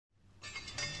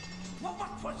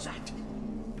for that.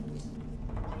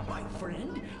 My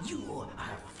friend, you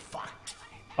are fucked.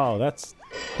 Oh, that's...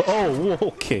 Oh, whoa,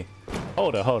 okay.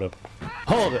 Hold up, hold up.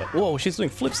 Hold up. Whoa, she's doing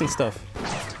flips and stuff.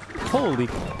 Holy...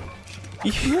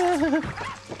 Yeah!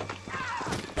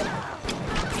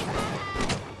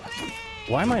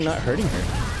 Why am I not hurting her?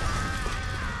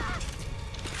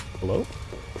 Hello?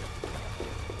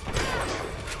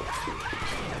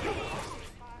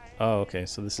 Oh, okay,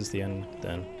 so this is the end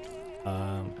then.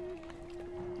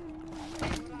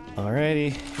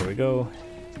 Alrighty, here we go.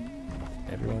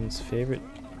 Everyone's favorite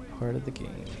part of the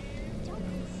game.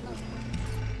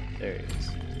 There it is.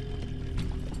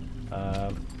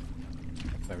 Am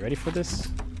I ready for this?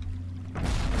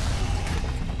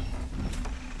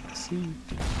 Let's see.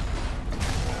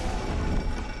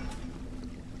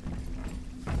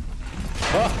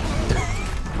 Oh!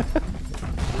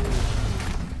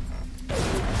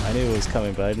 I knew it was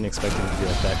coming, but I didn't expect him to be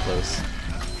like that close.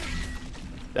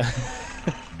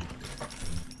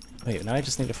 Wait, now I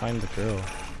just need to find the girl.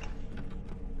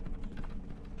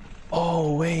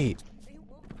 Oh, wait!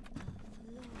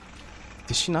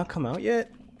 Did she not come out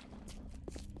yet?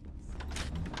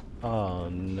 Oh,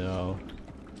 no.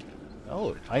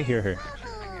 Oh, I hear her.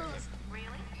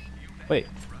 Wait.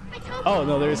 Oh,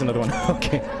 no, there is another one.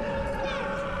 Okay.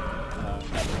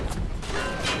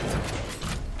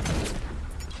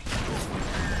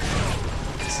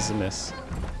 This is a miss.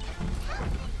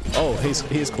 Oh,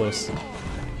 he's close.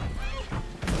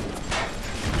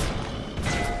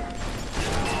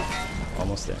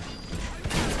 Almost there.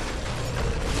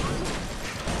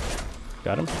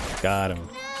 Got him? Got him.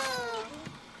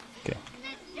 Okay.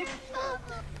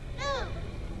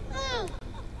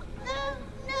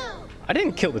 I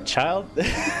didn't kill the child.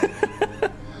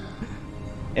 And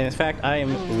in fact, I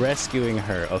am rescuing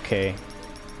her, okay?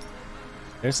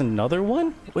 There's another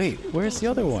one? Wait, where's the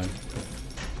other one?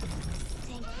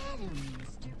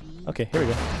 Okay, here we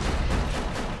go.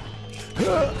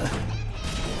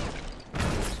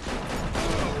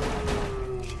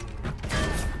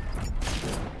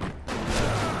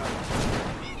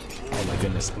 Oh my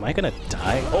goodness, am I gonna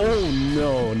die? Oh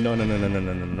no, no, no, no, no, no,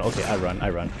 no, no, no. Okay, I run, I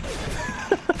run.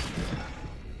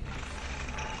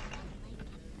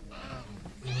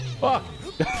 Fuck!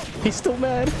 He's still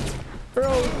mad!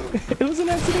 Bro, it was an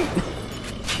accident!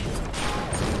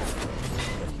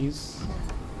 He's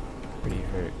pretty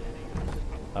hurt.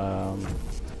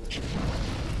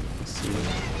 Let's see.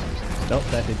 Nope,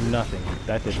 that did nothing.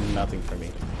 That did nothing for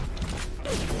me.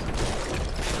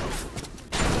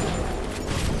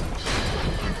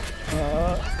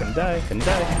 Gonna die, gonna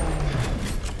die.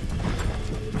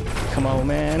 Come on,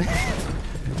 man.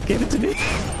 Give it to me.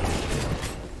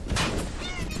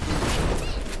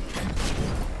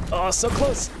 Oh, so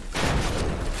close!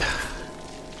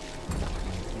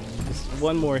 Just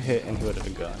one more hit and he would have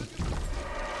been gone.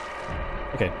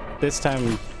 Okay, this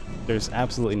time there's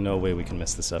absolutely no way we can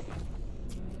mess this up.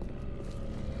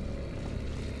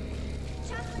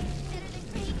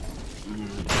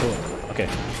 Cool. Okay,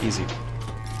 easy.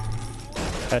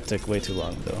 That took way too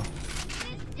long though.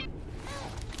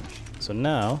 So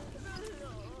now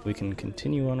we can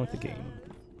continue on with the game.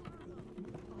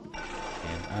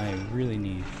 And I really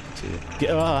need to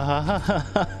get...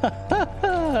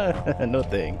 No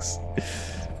thanks.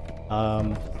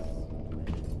 I'm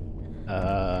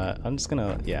just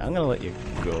gonna... Yeah, I'm gonna let you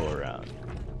go around.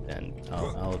 And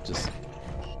I'll just...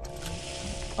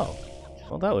 Oh.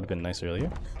 Well, that would have been nice earlier.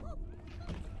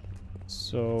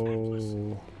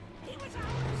 So...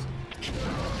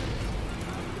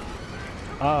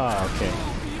 Ah, okay.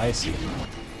 I see.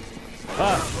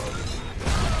 Ah!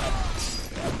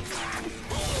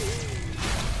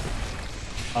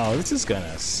 Oh, this is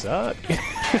gonna suck.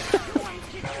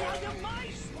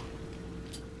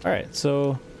 Alright,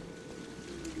 so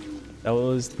that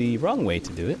was the wrong way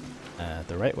to do it.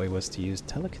 The right way was to use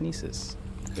telekinesis,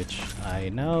 which I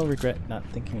now regret not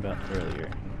thinking about earlier.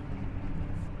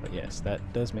 But yes, that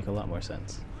does make a lot more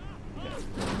sense. Okay.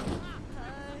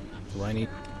 Do I need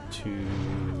to...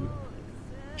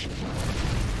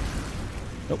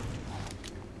 Nope.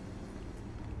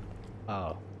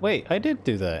 Oh, wait, I did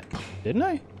do that, didn't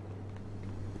I?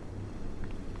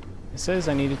 It says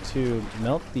I needed to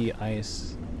melt the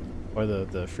ice, or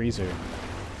the freezer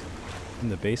in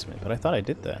the basement, but I thought I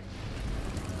did that.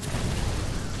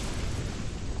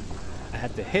 I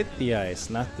had to hit the ice,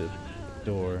 not the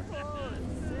door.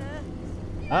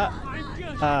 Ah!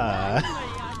 Ah!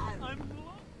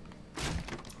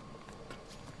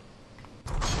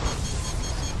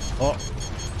 Oh!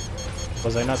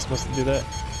 Was I not supposed to do that?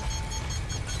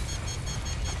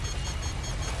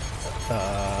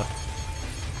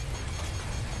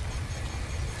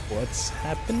 What's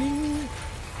happening?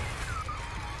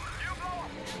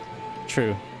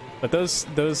 True. But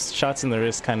those shots in the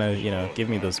wrist kind of, you know, give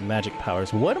me those magic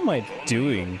powers. What am I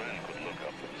doing?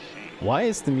 Why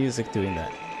is the music doing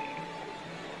that?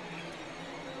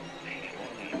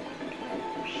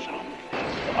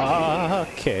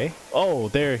 Okay. Oh,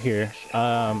 they're here.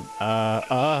 That.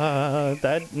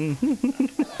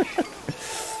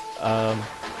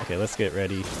 Okay, let's get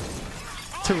ready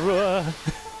to run.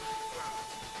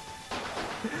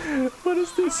 What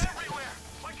is this?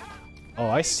 Oh,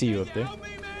 I see you up there.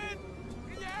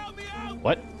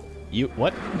 What? You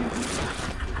what?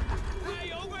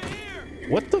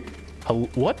 What the?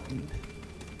 What?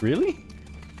 Really?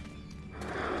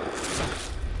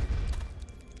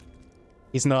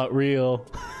 He's not real.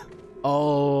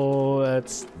 Oh,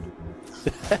 that's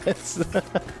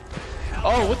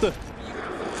oh, what the?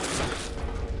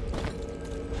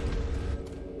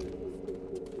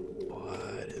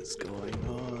 What is going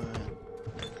on?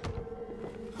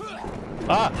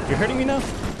 Ah, you're hurting me now?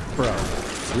 Bro,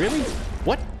 really?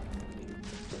 What?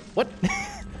 What?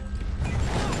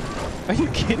 Are you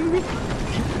kidding me?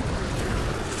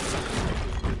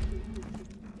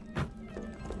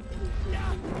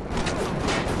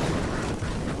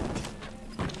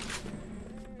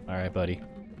 Alright, buddy.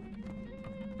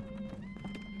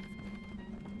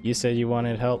 You said you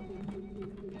wanted help.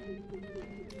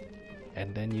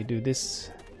 And then you do this.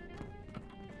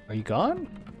 Are you gone?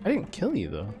 I didn't kill you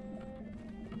though.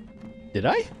 Did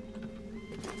I?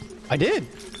 I did!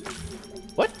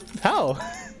 What? How?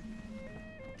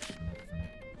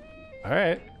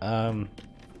 Alright,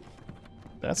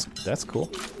 that's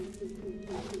cool.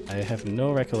 I have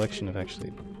no recollection of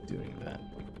actually doing that.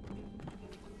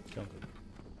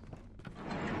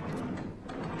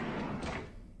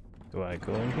 Do I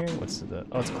go in here? What's the...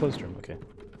 Oh, it's a closed room. Okay.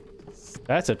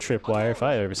 That's a tripwire if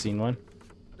I've ever seen one.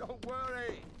 Don't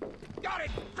worry. Got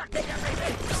it.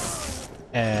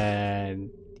 And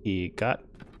he got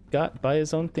by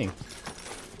his own thing.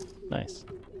 Nice.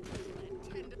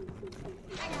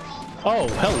 Oh,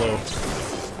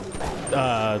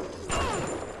 hello.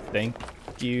 Thank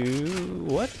you.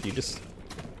 What? You just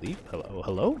leave? Hello?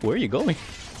 Hello? Where are you going?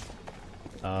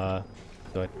 Do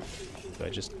I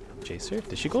just chase her?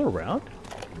 Did she go around?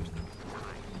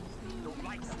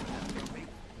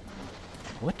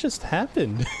 What just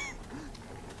happened?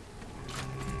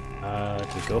 Do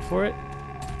we go for it?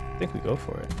 I think we go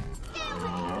for it.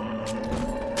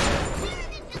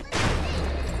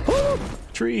 Oh!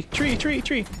 Tree! Tree! Tree!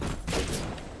 Tree!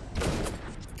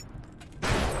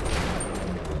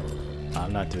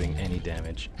 I'm not doing any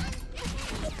damage.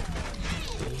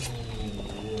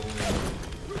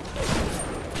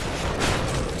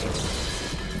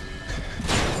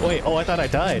 Wait, oh, I thought I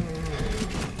died.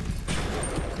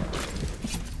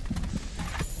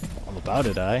 I'm about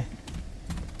to die.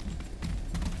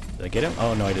 Did I get him?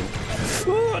 Oh, no, I didn't.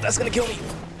 Oh, that's gonna kill me.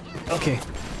 Okay.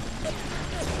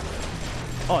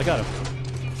 Oh, I got him.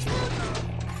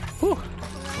 Whew.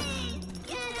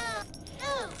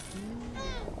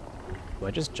 Do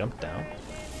I just jump down?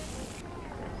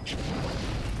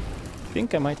 I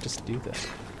think I might just do that.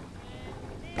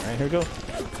 Alright, here we go.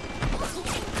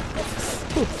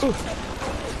 Ooh, ooh.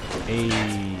 Hey,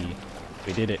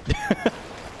 we did it.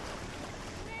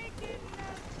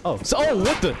 Oh, so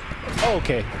what the? Oh,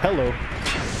 okay, hello.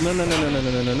 No, no, no, no, no,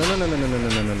 no, no, no, no, no, no, no, no, no,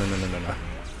 no, no, no, no, no.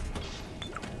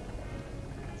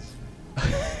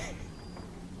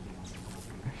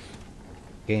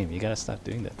 Game, you gotta stop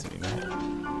doing that to me, man.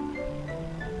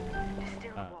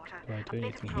 Do I do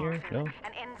anything here? No.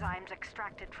 And enzymes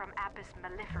extracted from Apis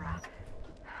mellifera.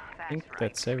 I think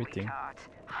that's everything.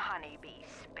 Honeybee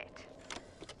spit.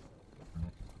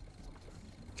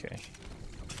 Okay.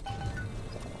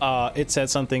 It said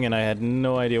something and I had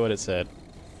no idea what it said.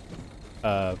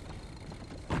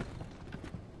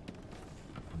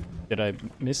 Did I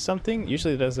miss something?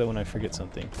 Usually it does that when I forget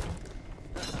something.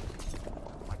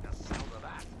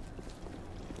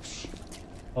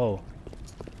 Oh.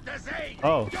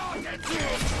 Oh.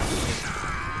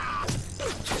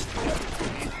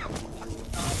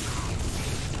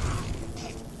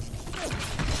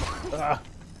 Ah.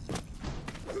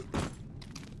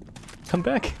 Come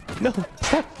back! No!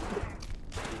 Stop!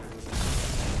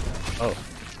 Oh.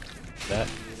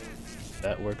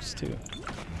 That works too.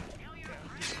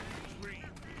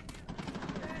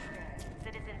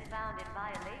 Citizens found in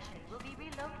violation will be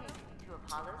relocated to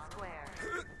Apollo Square.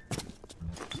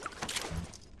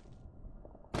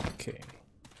 Okay.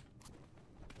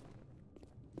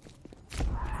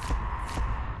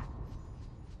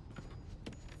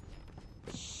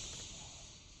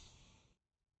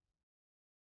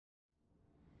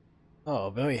 Oh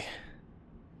boy.